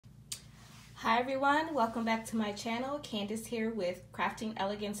Hi everyone, welcome back to my channel. Candace here with Crafting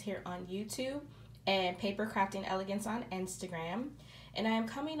Elegance here on YouTube and Paper Crafting Elegance on Instagram. And I am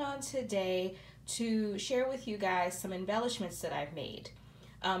coming on today to share with you guys some embellishments that I've made.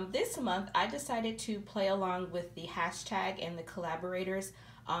 This month I decided to play along with the hashtag and the collaborators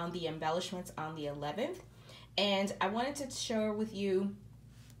on the embellishments on the 11th. And I wanted to share with you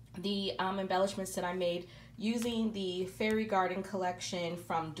the embellishments that I made using the Fairy Garden collection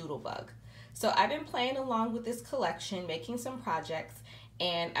from Doodlebug. So I've been playing along with this collection, making some projects,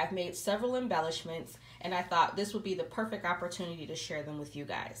 and I've made several embellishments, and I thought this would be the perfect opportunity to share them with you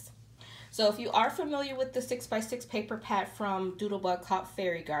guys. So if you are familiar with the 6x6 paper pad from Doodlebug called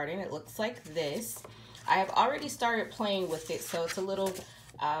Fairy Garden, it looks like this. I have already started playing with it, so it's a little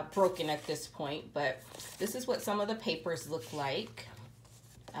broken at this point, but this is what some of the papers look like.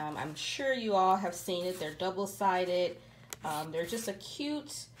 I'm sure you all have seen it. They're double-sided. They're just a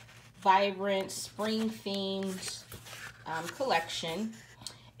cute, vibrant, spring-themed collection.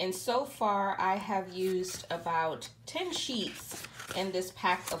 And so far, I have used about 10 sheets in this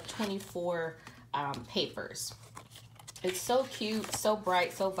pack of 24 papers. It's so cute, so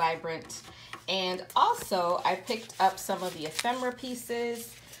bright, so vibrant. And also, I picked up some of the ephemera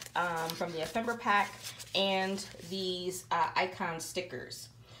pieces from the ephemera pack and these icon stickers.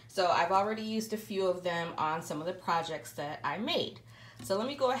 So I've already used a few of them on some of the projects that I made. So let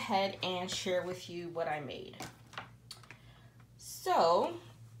me go ahead and share with you what I made. So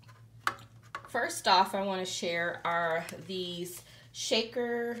first off, I want to share are these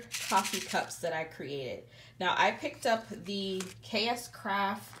shaker coffee cups that I created. Now I picked up the KS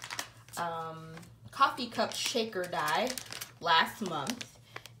Craft coffee cup shaker die last month.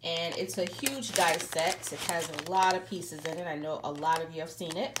 And it's a huge die set. It has a lot of pieces in it. I know a lot of you have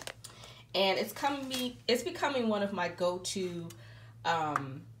seen it. And it's becoming one of my go-to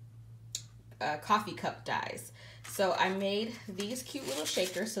coffee cup dies. So I made these cute little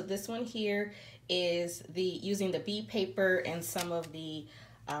shakers. So this one here is using the bee paper and some of the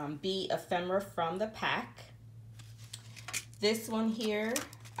bee ephemera from the pack. This one here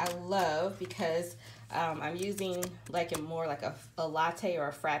I love because I'm using more like a latte or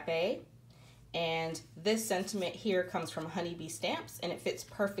a frappe, and this sentiment here comes from honeybee stamps, and it fits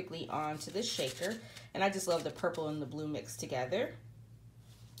perfectly onto this shaker, and I just love the purple and the blue mixed together.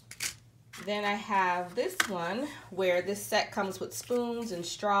 Then I have this one where this set comes with spoons and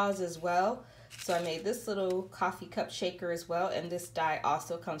straws as well, so I made this little coffee cup shaker as well, and this die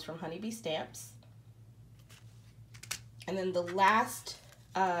also comes from honeybee stamps. And then the last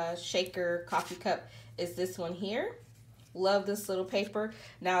shaker coffee cup is this one here. Love this little paper.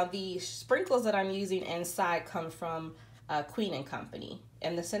 Now the sprinkles that I'm using inside come from Queen & Company,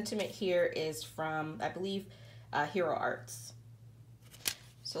 and the sentiment here is from, I believe, Hero Arts.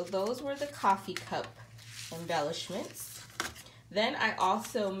 So those were the coffee cup embellishments. Then I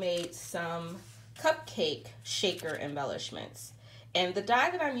also made some cupcake shaker embellishments, and the die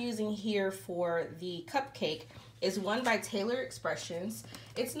that I'm using here for the cupcake is one by Taylor Expressions.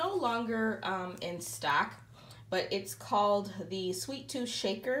 It's no longer in stock, but it's called the Sweet Tooth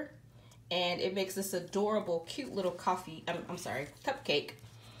Shaker, and it makes this adorable, cute little cupcake.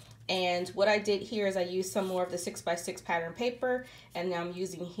 And what I did here is I used some more of the 6x6 pattern paper, and now I'm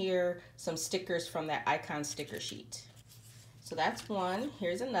using here some stickers from that icon sticker sheet. So that's one.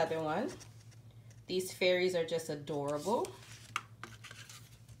 Here's another one. These fairies are just adorable.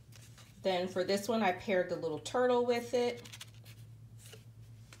 Then for this one, I paired the little turtle with it.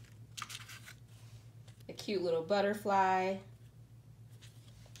 A cute little butterfly.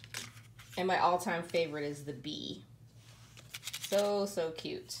 And my all-time favorite is the bee. So, so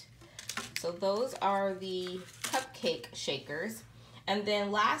cute. So those are the cupcake shakers. And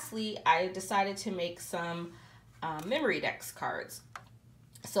then lastly, I decided to make some memory decks cards.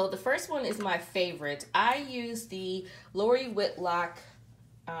 So the first one is my favorite. I used the Lori Whitlock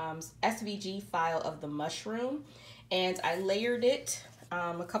SVG file of the mushroom, and I layered it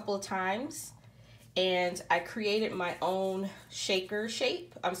a couple of times, and I created my own shaker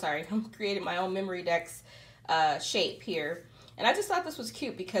shape. Created my own memory decks shape here, and I just thought this was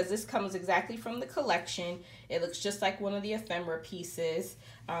cute because this comes exactly from the collection. It looks just like one of the ephemera pieces,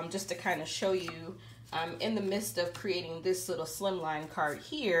 just to kind of show you I'm in the midst of creating this little slimline card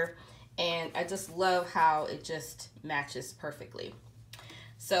here, and I just love how it just matches perfectly.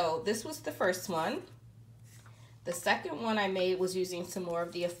 So this was the first one. The second one I made was using some more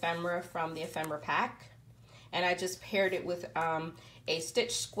of the ephemera from the ephemera pack, and I just paired it with a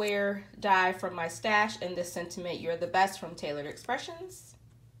stitch square die from my stash and this sentiment, "You're the best," from Tailored Expressions.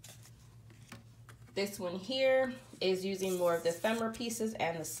 This one here is using more of the ephemera pieces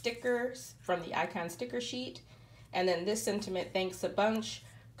and the stickers from the icon sticker sheet. And then this sentiment, thanks a bunch,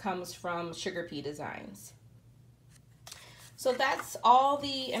 comes from Sugar Pea Designs. So that's all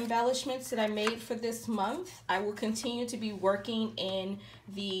the embellishments that I made for this month. I will continue to be working in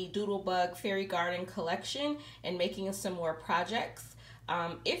the Doodlebug Fairy Garden collection and making some more projects.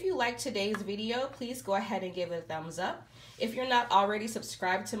 If you liked today's video, please go ahead and give it a thumbs up. If you're not already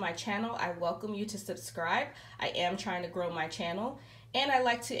subscribed to my channel, I welcome you to subscribe. I am trying to grow my channel, and I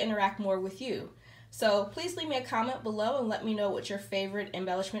like to interact more with you. So please leave me a comment below and let me know what your favorite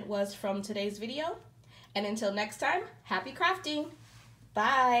embellishment was from today's video. And until next time, happy crafting!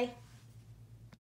 Bye!